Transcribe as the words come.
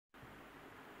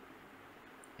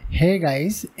Hey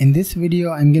guys, in this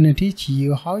video I'm gonna teach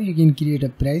you how you can create a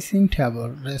pricing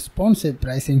table, responsive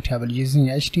pricing table using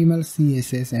HTML,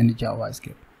 CSS and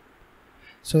JavaScript.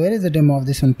 So here is the demo of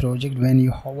this one project. When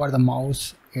you hover the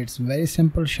mouse, it's very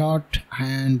simple, short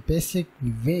and basic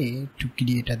way to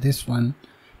create this one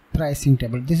pricing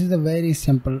table. This is a very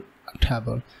simple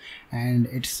table and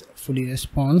it's fully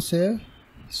responsive.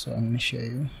 So I'm gonna show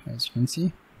you, as you can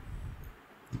see.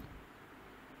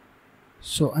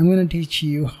 So I'm going to teach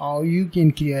you how you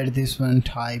can create this one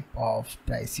type of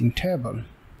pricing table.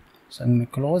 So I'm going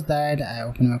to close that. I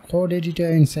open my code editor.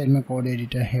 Inside my code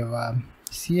editor I have a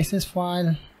CSS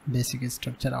file, basic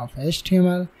structure of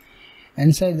HTML.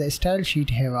 Inside the style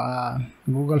sheet I have a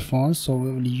Google font, so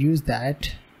we will use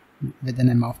that with the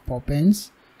name of Popup.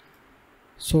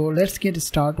 So let's get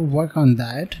started to work on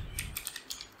that.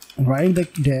 Write the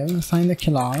div, assign the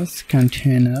class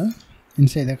container.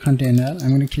 Inside the container I'm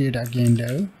going to create again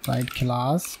div, write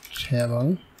class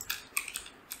table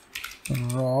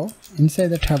row. Inside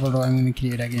the table row I'm going to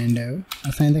create again div,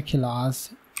 assign the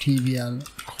class tbl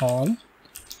call.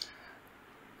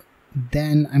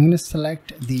 Then I'm going to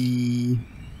select the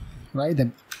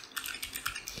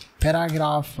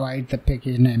paragraph, write the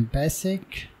package name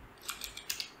basic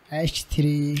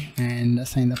h3 and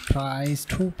assign the price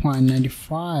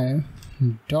 $2.95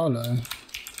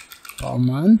 per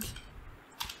month.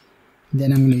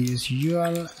 Then I'm going to use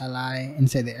URL li.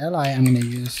 Inside the li I'm going to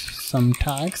use some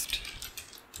text.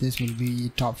 This will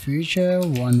be top feature,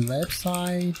 one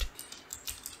website,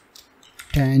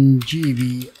 10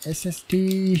 GB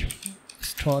SSD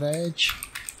storage,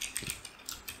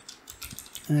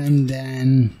 and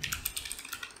then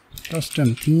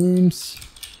custom themes,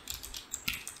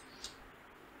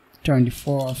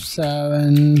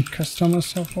 24/7 customer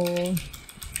support,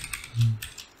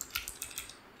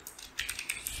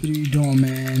 free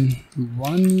domain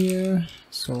 1 year.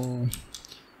 So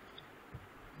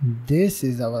this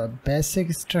is our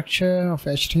basic structure of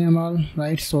HTML,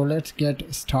 right? So let's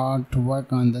get started to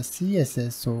work on the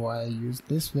CSS. So I use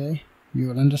this way, you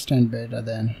will understand better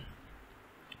then.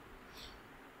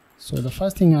 So the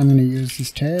first thing I'm going to use is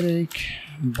static.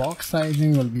 Box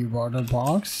sizing will be border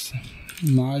box,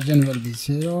 margin will be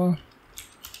 0,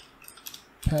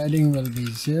 padding will be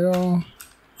 0.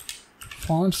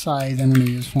 Font size, I'm going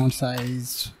to use font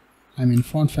size,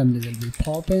 font family will be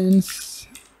Popup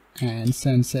and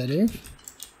sensitive.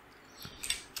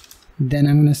 Then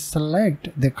I'm going to select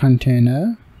the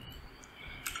container,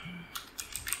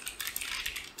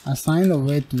 assign the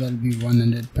width will be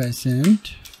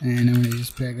 100%, and I'm going to use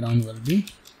background will be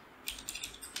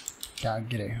dark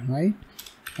gray, right?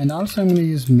 And also I'm going to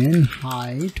use min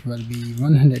height will be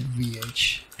 100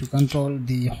 VH to control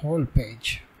the whole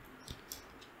page.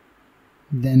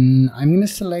 Then I'm going to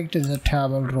select the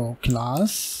table row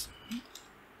class.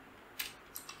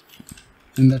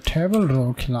 In the table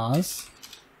row class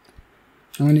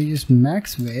I'm going to use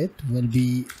max width will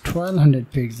be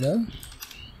 1200 pixel,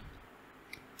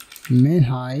 min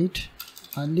height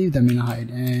I'll leave the min height,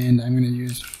 and I'm going to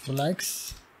use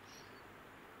flex,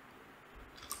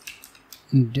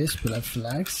 display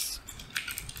flex,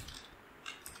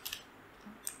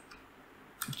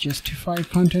 justify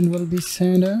content will be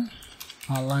center,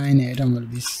 align item will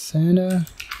be center.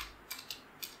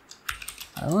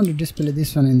 I want to display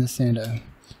this one in the center,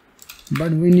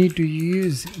 but we need to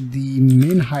use the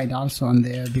min height also on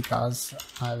there because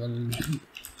I will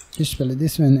display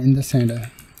this one in the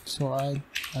center. So I'll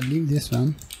leave this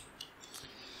one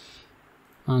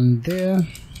on there.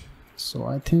 So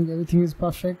I think everything is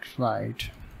perfect, right?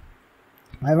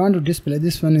 I want to display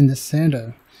this one in the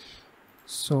center,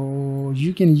 so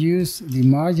you can use the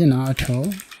margin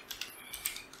auto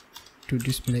to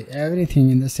display everything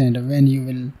in the center. When you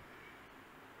will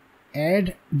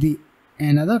add the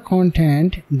another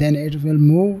content, then it will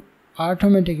move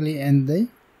automatically in the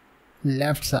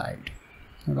left side,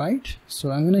 right?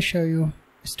 So I'm going to show you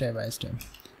step by step.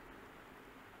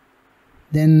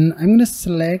 Then I'm going to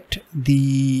select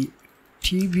the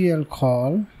TBL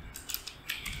call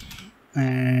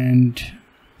and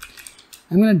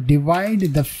I'm going to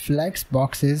divide the flex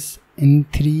boxes in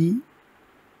 3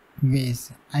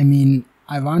 ways.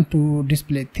 I want to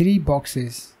display 3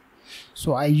 boxes,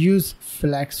 so I use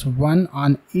flex 1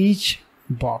 on each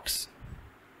box.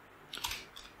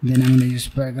 Then I'm going to use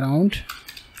background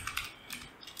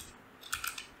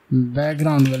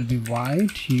will be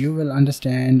white. You will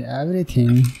understand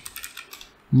everything.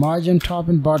 Margin top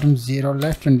and bottom 0,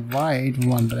 left and right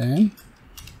 1 rand,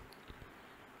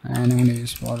 and I'm going to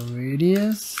use border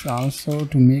radius also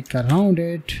to make around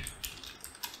it.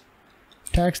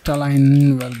 Text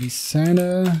align will be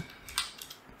center,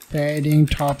 padding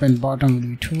top and bottom will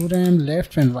be 2 rem,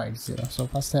 left and right 0. So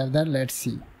first have that, let's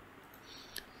see.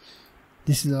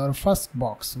 This is our first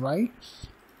box, right?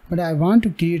 But I want to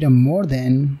create a more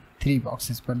than 3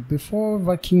 boxes. But before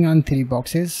working on 3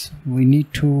 boxes, we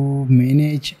need to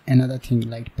manage another thing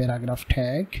like paragraph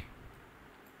tag.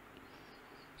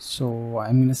 So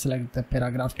I'm gonna select the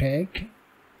paragraph tag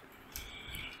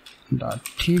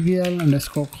 .tbl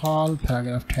underscore call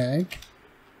paragraph tag.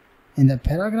 In the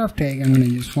paragraph tag, I'm going to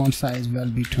use font size will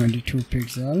be 22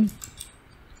 pixel,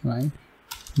 right?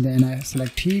 Then I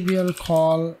select tbl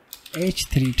call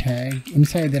h3 tag.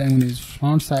 Inside there, I'm going to use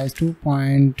font size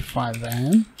 2.5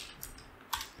 rem.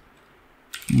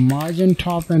 Margin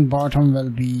top and bottom will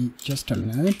be just a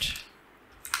minute.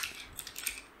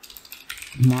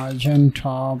 Margin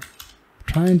top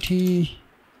 20,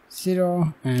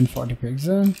 0 and 40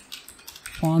 pixel.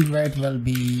 Font weight will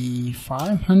be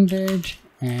 500.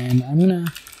 And I'm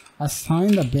gonna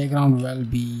assign the background will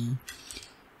be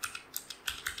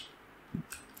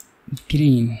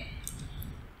green,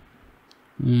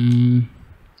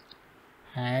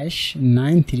 hash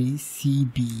 93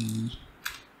 CB,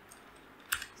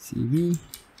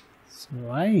 so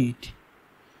right,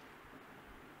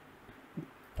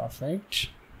 perfect.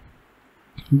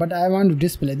 But I want to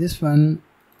display this one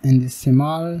in the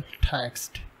small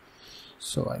text.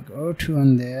 So I go to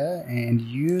on there and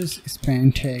use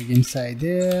span tag inside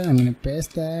there. I'm going to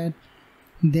paste that.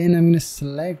 Then I'm going to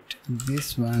select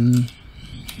this one,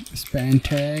 span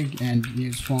tag, and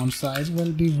use font size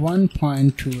will be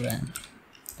 1.2 rem.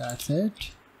 That's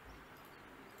it.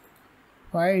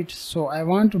 Right. So I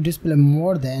want to display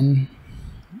more than,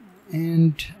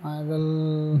 and I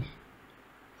will.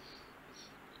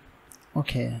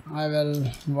 Okay, I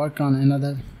will work on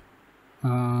another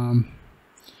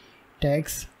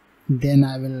text. Then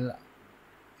I will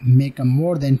make a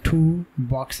more than 2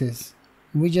 boxes.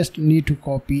 We just need to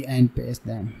copy and paste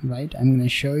them, right? I'm going to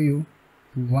show you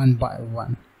one by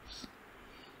one.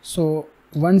 So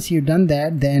once you've done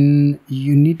that, then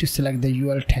you need to select the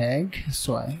UL tag.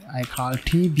 So I call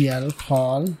tbl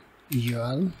call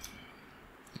UL.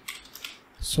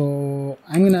 So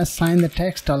I'm going to assign the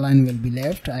text align will be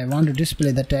left. I want to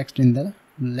display the text in the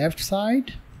left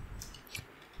side.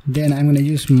 Then I'm going to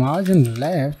use margin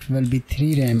left will be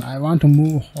 3 rem. I want to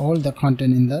move all the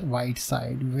content in the right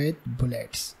side with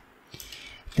bullets.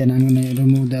 Then I'm going to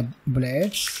remove the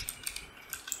bullets,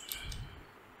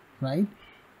 right?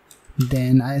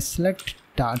 Then I select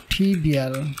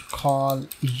 .tbl call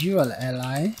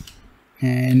ULLI,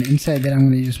 and inside there I'm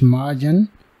going to use margin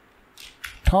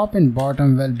top and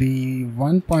bottom will be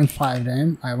 1.5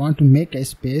 rem. I want to make a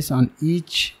space on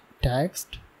each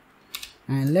text,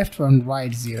 and left and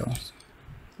right 0,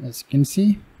 as you can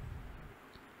see.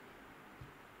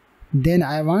 Then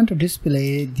I want to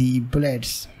display the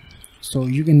bullets, so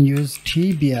you can use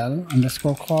tbl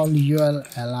underscore call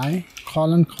ULLI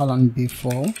colon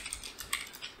before.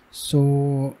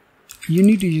 So you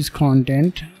need to use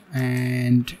content,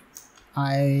 and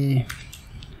I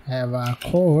have a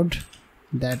code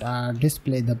that are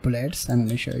display the bullets. I'm going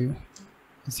to show you,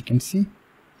 as you can see.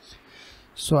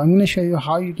 So I'm going to show you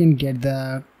how you can get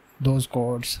those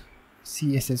codes,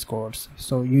 CSS codes.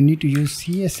 So you need to use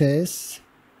CSS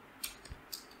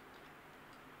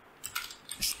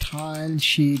style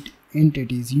sheet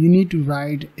entities. You need to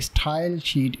write style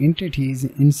sheet entities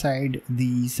inside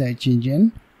the search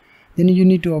engine. Then you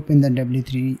need to open the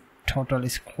W3 total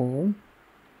school.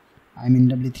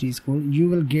 W3 school. You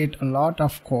will get a lot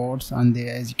of codes on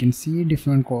there. As you can see,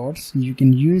 different codes. You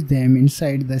can use them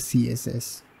inside the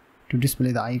CSS to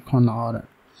display the icon or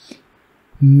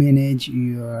manage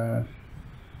your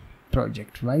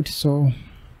project, right? So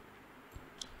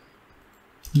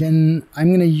then I'm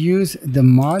going to use the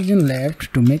margin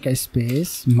left to make a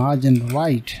space, margin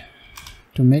right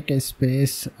to make a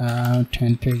space 10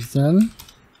 pixel.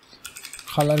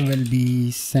 Color will be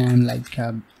same like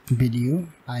blue,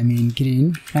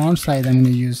 green. Font size I'm going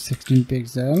to use 16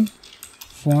 pixel.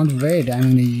 Font weight I'm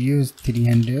going to use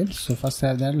 300. So first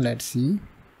have that, let's see.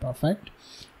 Perfect.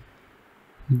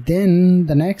 Then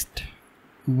the next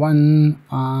one,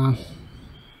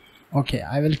 okay,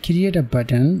 I will create a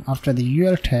button. After the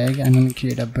UL tag, I'm going to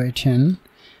create a button,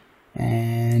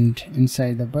 and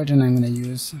inside the button I'm going to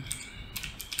use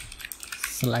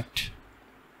select.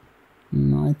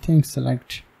 No, I think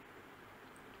select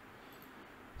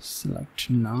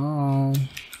now.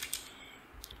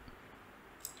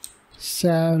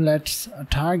 So let's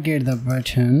target the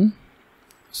button.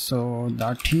 So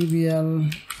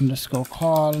 .tbl underscore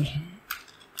call,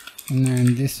 and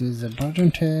then this is a button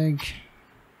tag,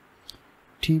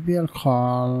 tbl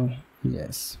call,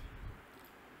 yes.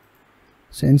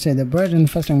 So inside the button,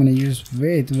 first I'm going to use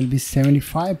width will be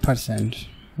 75%,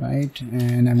 right?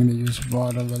 And I'm going to use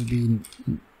border will be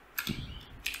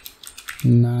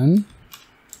none.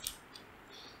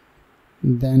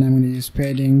 Then I'm going to use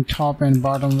padding, top and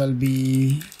bottom will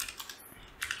be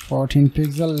 14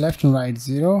 pixel, left and right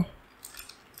 0.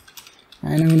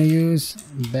 And I'm going to use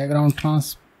background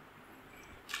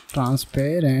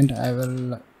transparent. I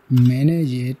will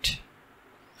manage it.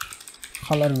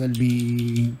 Color will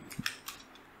be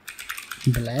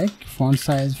black, font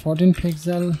size 14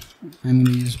 pixel. I'm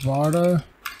going to use border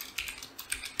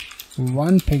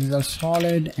 1 pixel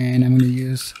solid, and I'm going to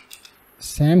use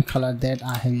same color that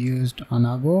I have used on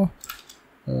above,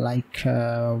 like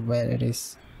where it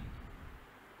is,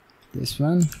 this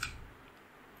one,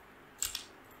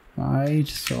 right?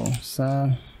 So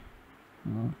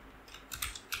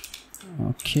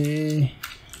okay,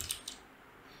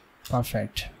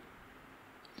 perfect.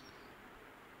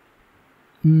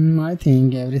 I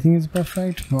think everything is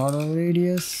perfect. Border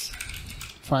radius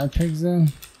 5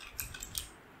 pixel,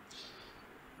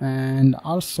 and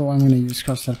also I'm going to use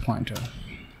cursor pointer,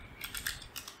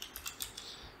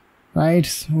 right?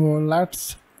 So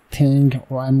let's think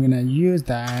I'm going to use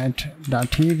that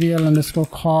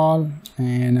 .tbl_call,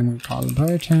 and I'm going to call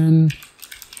button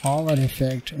hover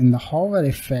effect. In the hover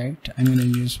effect, I'm going to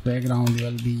use background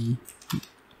will be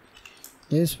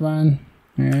this one,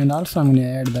 and also I'm going to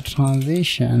add the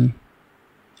transition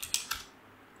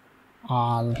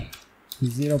all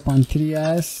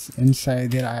 0.3s.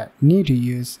 Inside there I need to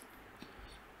use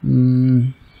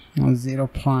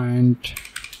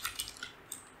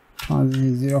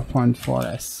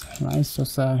 0.4s, right? So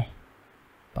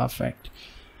perfect.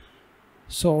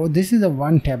 So this is a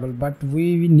one table, but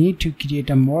we need to create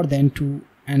a more than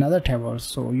another table.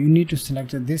 So you need to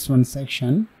select this one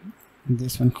section,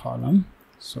 this one column.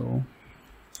 So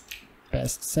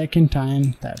paste second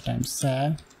time, that time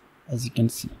save, as you can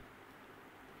see,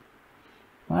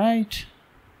 right?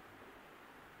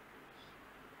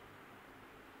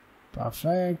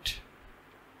 Perfect.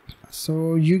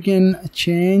 So you can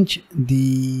change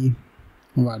the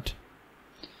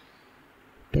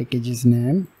package's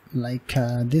name, like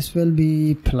this will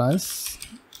be plus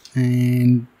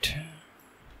and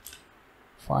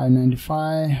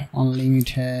 595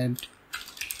 unlimited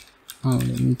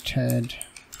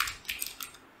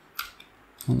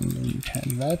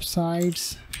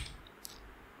websites,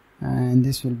 and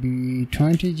this will be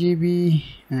 20 GB,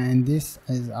 and this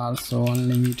is also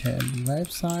unlimited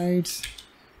websites,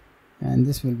 and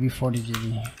this will be 40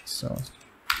 GB. So,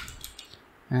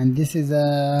 and this is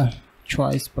a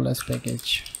choice plus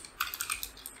package.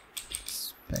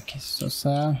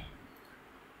 So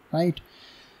right,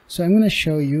 so I'm going to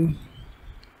show you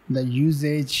the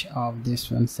usage of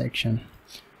this one section.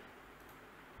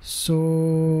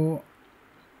 So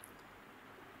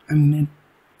I'm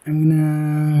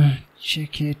gonna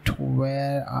check it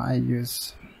where I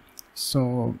use.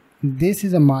 So this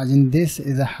is a margin, this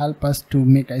is a help us to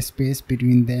make a space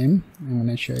between them. I'm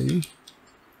gonna show you,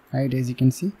 right? As you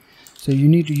can see, so you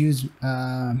need to use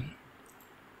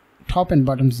top and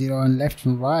bottom 0 and left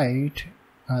and right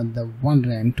the 1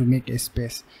 rem to make a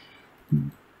space.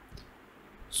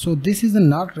 So this is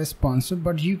not responsive,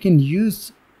 but you can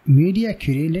use media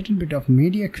query, little bit of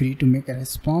media query to make a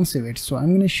responsive it. So I'm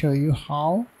going to show you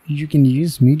how you can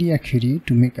use media query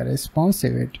to make a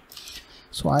responsive it.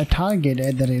 So I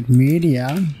targeted the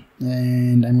media,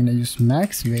 and I'm going to use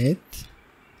max width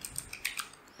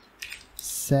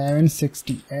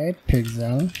 768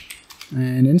 pixel,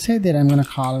 and inside there I'm going to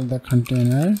call the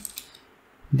container,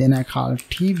 then I call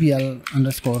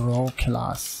tbl_row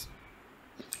class.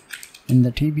 In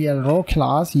the tbl row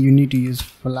class you need to use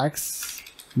flex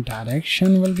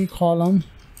direction will be column,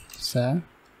 so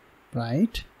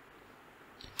right.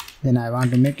 Then I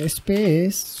want to make a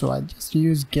space, so I just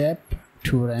use gap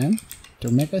 2 rem to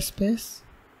make a space,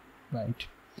 right?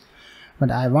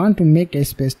 But I want to make a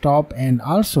space top and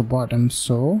also bottom,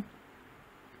 so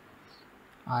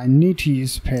I need to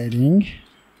use padding,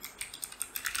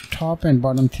 top and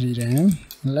bottom 3 rem,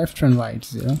 left and right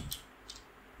 0.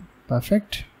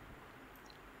 Perfect,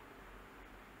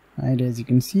 right? As you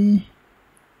can see.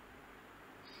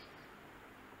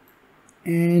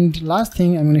 And last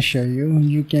thing I'm going to show you,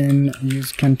 you can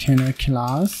use container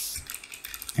class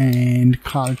and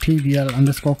call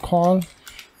tbl_call,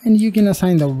 and you can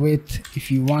assign the width if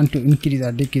you want to increase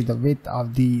or decrease the width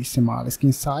of the small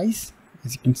screen size.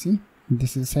 As you can see,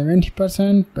 this is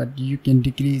 70%, but you can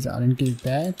decrease or increase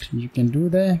that, you can do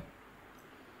that,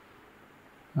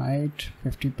 right?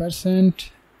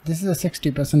 50%, this is a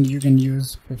 60%, you can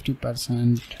use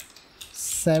 50%,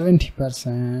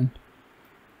 70%,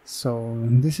 So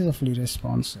this is a fully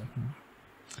responsive.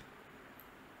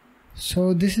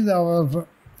 So this is our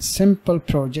simple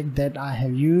project that I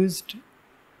have used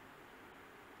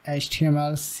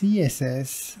HTML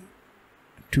CSS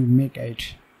to make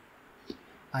it.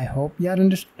 I hope you are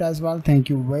understood as well. Thank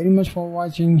you very much for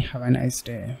watching. Have a nice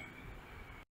day.